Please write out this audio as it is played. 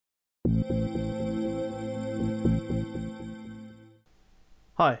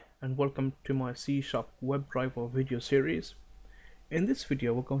Hi, and welcome to my C# WebDriver video series. In this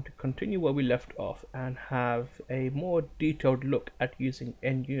video, we're going to continue where we left off and have a more detailed look at using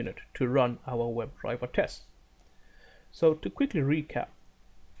NUnit to run our WebDriver tests. So to quickly recap,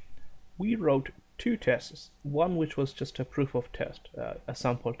 we wrote two tests, one which was just a proof of test, a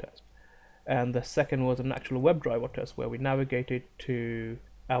sample test, and the second was an actual WebDriver test where we navigated to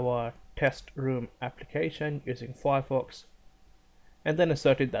our test room application using Firefox and then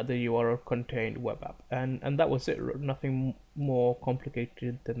asserted that the URL contained web app, and that was it. Nothing more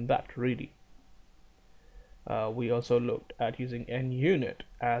complicated than that, really. We also looked at using NUnit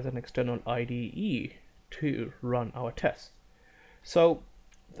as an external IDE to run our tests. So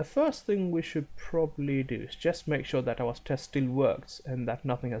the first thing we should probably do is just make sure that our test still works and that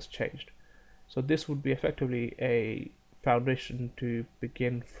nothing has changed. So this would be effectively a foundation to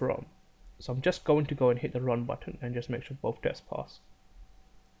begin from. So I'm just going to go and hit the run button and just make sure both tests pass.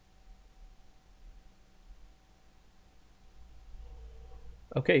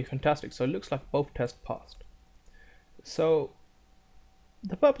 Okay, fantastic. So it looks like both tests passed. So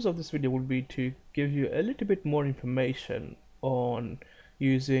the purpose of this video will be to give you a little bit more information on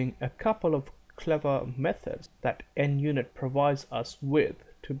using a couple of clever methods that NUnit provides us with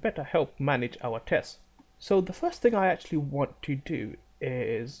to better help manage our tests. So the first thing I actually want to do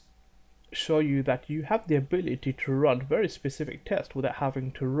is show you that you have the ability to run very specific tests without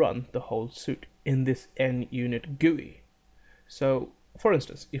having to run the whole suite in this NUnit GUI. So for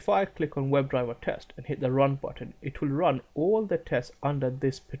instance, if I click on WebDriver test and hit the run button, it will run all the tests under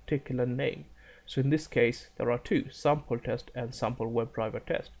this particular name. So in this case, there are two, sample test and sample WebDriver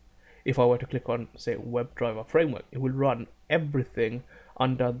test. If I were to click on, say, WebDriver framework, it will run everything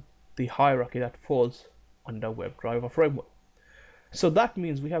under the hierarchy that falls under WebDriver framework. So that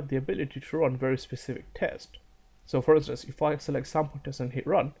means we have the ability to run very specific tests. So for instance, if I select sample test and hit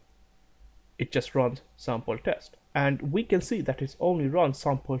run, it just runs sample test. And we can see that it's only run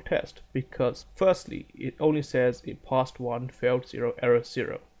sample test because firstly, it only says it passed 1, failed 0, error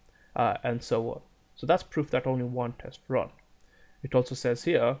 0, and so on. So that's proof that only one test run. It also says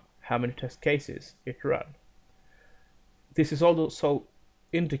here how many test cases it ran. This is also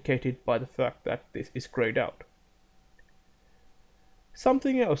indicated by the fact that this is grayed out.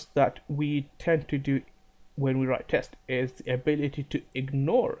 Something else that we tend to do when we write test is the ability to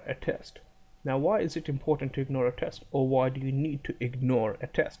ignore a test. Now, why is it important to ignore a test, or why do you need to ignore a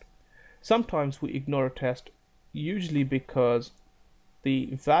test? Sometimes we ignore a test usually because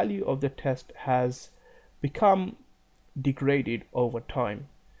the value of the test has become degraded over time.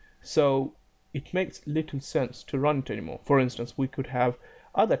 So it makes little sense to run it anymore. For instance, we could have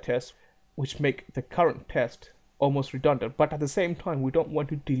other tests which make the current test almost redundant, but at the same time we don't want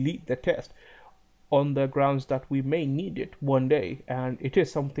to delete the test on the grounds that we may need it one day and it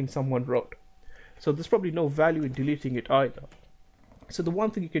is something someone wrote. So there's probably no value in deleting it either. So the one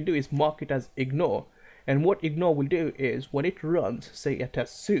thing you can do is mark it as ignore. And what ignore will do is when it runs, say, a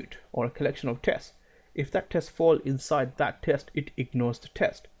test suite or a collection of tests, if that test falls inside that test, it ignores the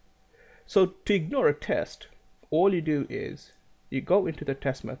test. So to ignore a test, all you do is you go into the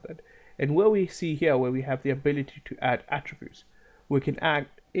test method, and where we see here where we have the ability to add attributes, we can add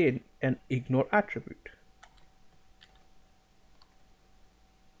in an ignore attribute.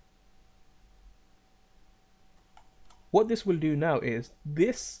 What this will do now is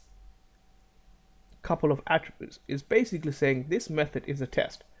this couple of attributes is basically saying this method is a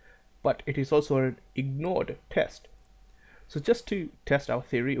test, but it is also an ignored test. So just to test our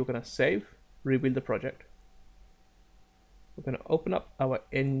theory, we're going to save, rebuild the project. We're going to open up our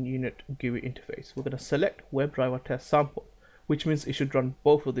NUnit GUI interface. We're going to select WebDriver test sample, which means it should run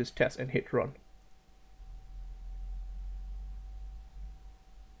both of these tests, and hit run.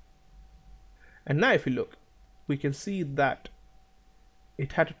 And now if you look, we can see that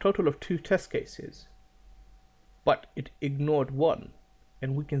it had a total of 2 test cases, but it ignored one,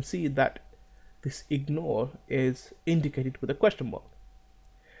 and we can see that this ignore is indicated with a question mark.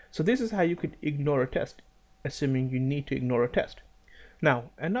 So this is how you could ignore a test, assuming you need to ignore a test. Now,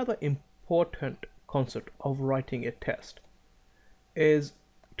 another important concept of writing a test is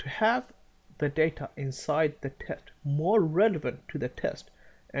to have the data inside the test more relevant to the test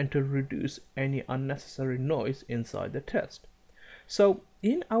and to reduce any unnecessary noise inside the test. So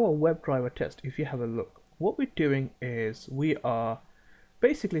in our WebDriver test, if you have a look, what we're doing is we are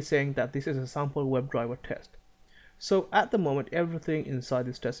basically saying that this is a sample WebDriver test. So at the moment, everything inside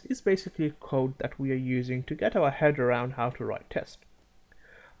this test is basically code that we are using to get our head around how to write tests.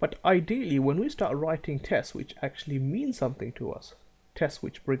 But ideally, when we start writing tests which actually mean something to us, tests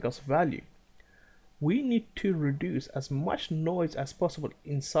which bring us value. We need to reduce as much noise as possible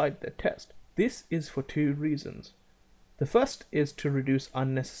inside the test. This is for two reasons. The first is to reduce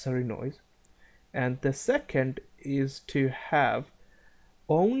unnecessary noise, and the second is to have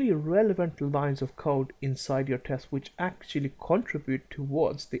only relevant lines of code inside your test which actually contribute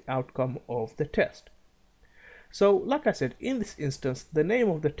towards the outcome of the test. So like I said, in this instance, the name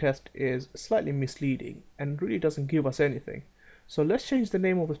of the test is slightly misleading and really doesn't give us anything. So let's change the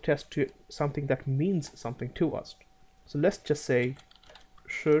name of the test to something that means something to us. So let's just say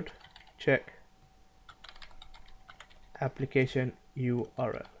should check application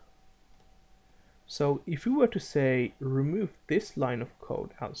URL. So if we were to say remove this line of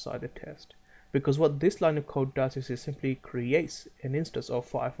code outside the test, because what this line of code does is it simply creates an instance of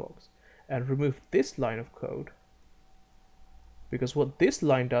Firefox, and remove this line of code, because what this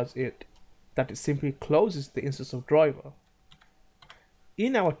line does is that it simply closes the instance of driver.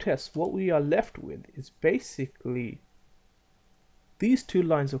 In our test, what we are left with is basically these two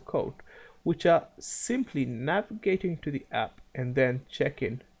lines of code, which are simply navigating to the app and then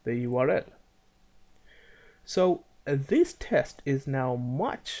checking the URL. So this test is now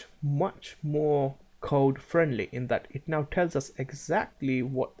much more code friendly in that it now tells us exactly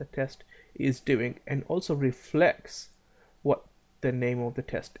what the test is doing and also reflects what the name of the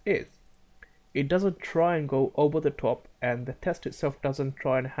test is. It doesn't try and go over the top, and the test itself doesn't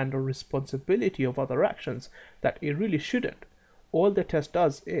try and handle responsibility of other actions that it really shouldn't. All the test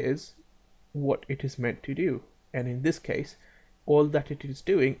does is what it is meant to do, and in this case all that it is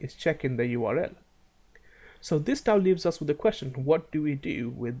doing is checking the URL. So this now leaves us with the question, what do we do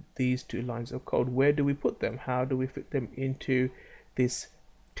with these two lines of code? Where do we put them? How do we fit them into this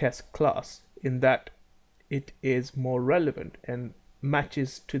test class in that it is more relevant and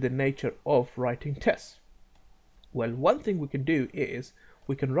matches to the nature of writing tests? Well, one thing we can do is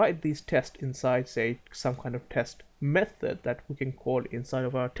we can write these tests inside, say, some kind of test method that we can call inside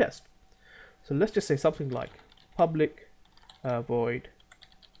of our test. So let's just say something like public void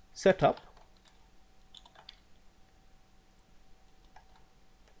setup,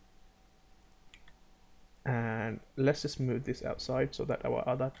 and let's just move this outside so that our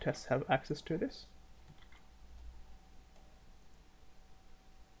other tests have access to this.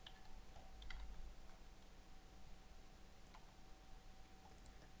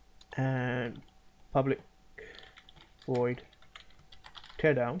 And public void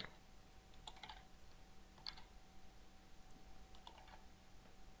teardown.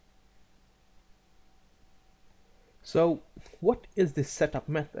 So what is this setup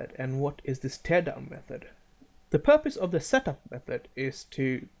method and what is this teardown method? The purpose of the setup method is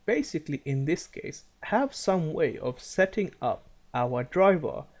to basically, in this case, have some way of setting up our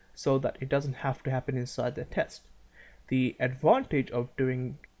driver so that it doesn't have to happen inside the test. The advantage of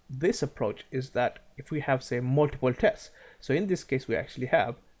doing this approach is that if we have, say, multiple tests, so in this case we actually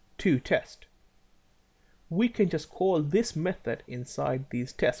have 2 tests, we can just call this method inside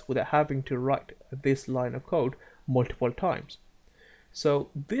these tests without having to write this line of code multiple times. So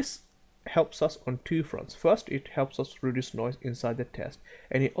this helps us on 2 fronts. First, it helps us reduce noise inside the test,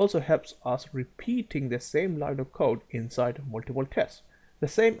 and it also helps us repeating the same line of code inside multiple tests. The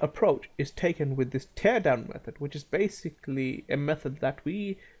same approach is taken with this teardown method, which is basically a method that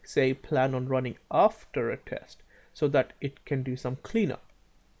we say plan on running after a test so that it can do some cleanup.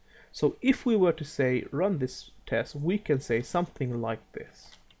 So if we were to say run this test, we can say something like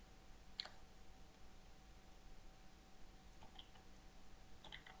this.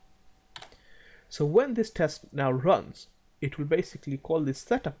 So when this test now runs, it will basically call this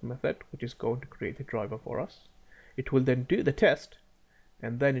setup method, which is going to create the driver for us. It will then do the test,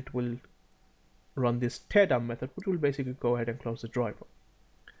 and then it will run this teardown method, which will basically go ahead and close the driver.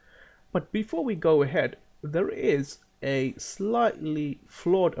 But before we go ahead, there is a slightly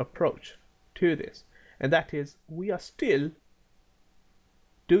flawed approach to this, and that is we are still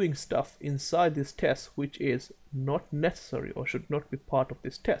doing stuff inside this test which is not necessary or should not be part of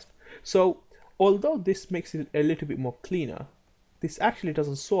this test. So although this makes it a little bit more cleaner, this actually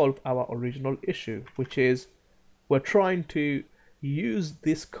doesn't solve our original issue, which is we're trying to use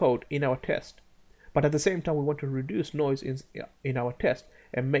this code in our test, but at the same time we want to reduce noise in our test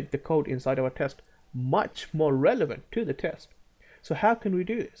and make the code inside our test much more relevant to the test. So how can we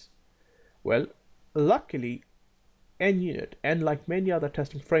do this? Well, luckily NUnit, and like many other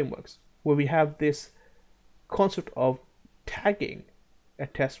testing frameworks where we have this concept of tagging a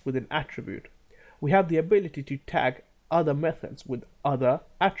test with an attribute, we have the ability to tag other methods with other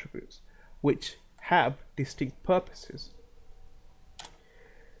attributes which have distinct purposes.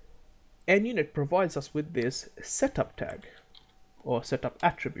 NUnit provides us with this setup tag. or setup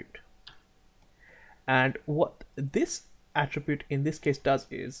attribute. And what this attribute in this case does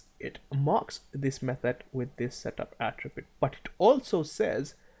is it marks this method with this setup attribute, but it also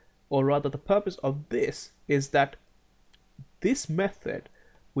says, or rather the purpose of this is that this method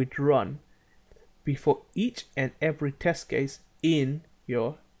would run before each and every test case in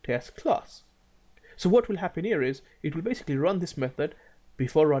your test class. So what will happen here is it will basically run this method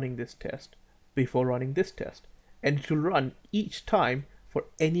before running this test, before running this test, and it will run each time for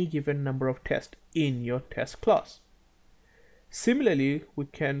any given number of tests in your test class. Similarly, we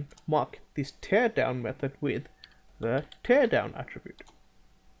can mark this teardown method with the teardown attribute.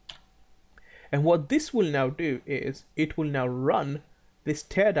 And what this will now do is it will now run this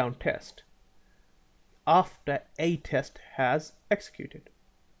teardown test after a test has executed.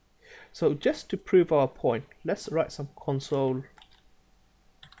 So just to prove our point, let's write some console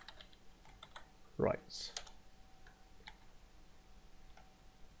writes.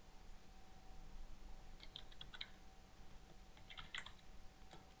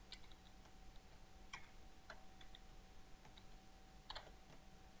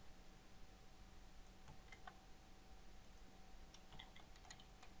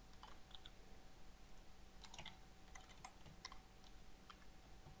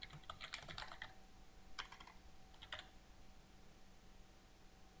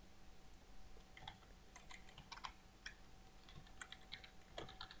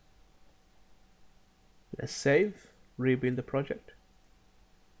 Let's save, rebuild the project,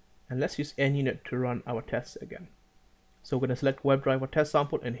 and let's use NUnit to run our tests again. So we're going to select WebDriver test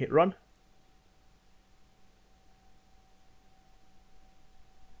sample and hit run.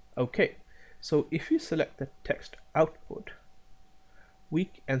 Okay, so if you select the text output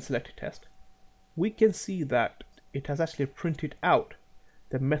and select test, we can see that it has actually printed out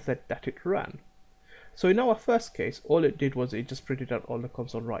the method that it ran. So in our first case, all it did was it just printed out all the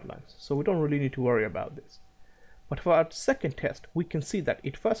console write lines. So we don't really need to worry about this. But for our second test, we can see that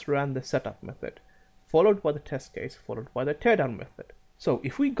it first ran the setup method, followed by the test case, followed by the teardown method. So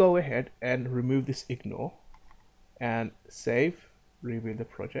if we go ahead and remove this ignore and save, rebuild the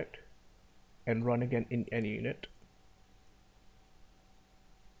project, and run again in NUnit,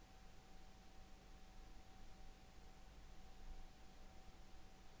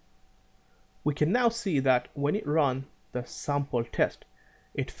 we can now see that when it ran the sample test,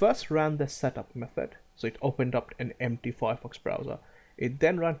 it first ran the setup method. So it opened up an empty Firefox browser. It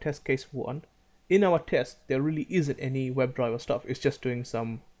then ran test case 1. In our test, there really isn't any WebDriver stuff. It's just doing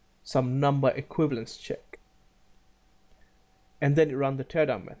some number equivalence check. And then it ran the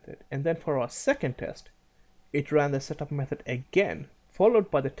teardown method. And then for our second test, it ran the setup method again,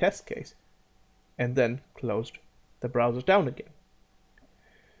 followed by the test case, and then closed the browser down again.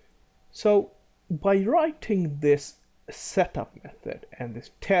 So by writing this setup method and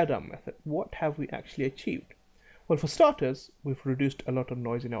this teardown method, what have we actually achieved? Well, for starters, we've reduced a lot of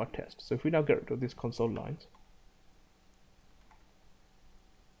noise in our test. So if we now get rid of these console lines,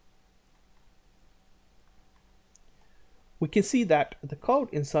 we can see that the code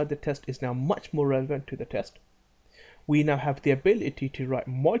inside the test is now much more relevant to the test. We now have the ability to write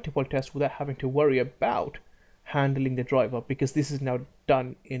multiple tests without having to worry about handling the driver, because this is now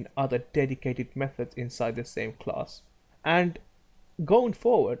done in other dedicated methods inside the same class. And going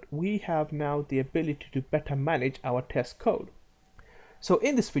forward, we have now the ability to better manage our test code. So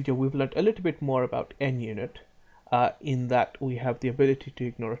in this video, we've learned a little bit more about NUnit, in that we have the ability to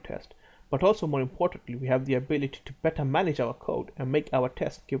ignore a test, but also more importantly, we have the ability to better manage our code and make our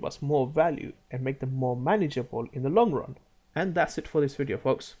tests give us more value and make them more manageable in the long run. And that's it for this video,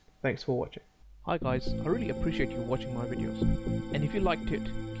 folks. Thanks for watching. Hi guys, I really appreciate you watching my videos, and if you liked it,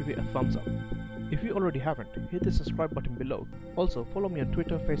 give it a thumbs up. If you already haven't, hit the subscribe button below. Also, follow me on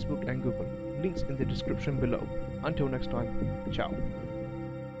Twitter, Facebook and Google. Links in the description below. Until next time, ciao.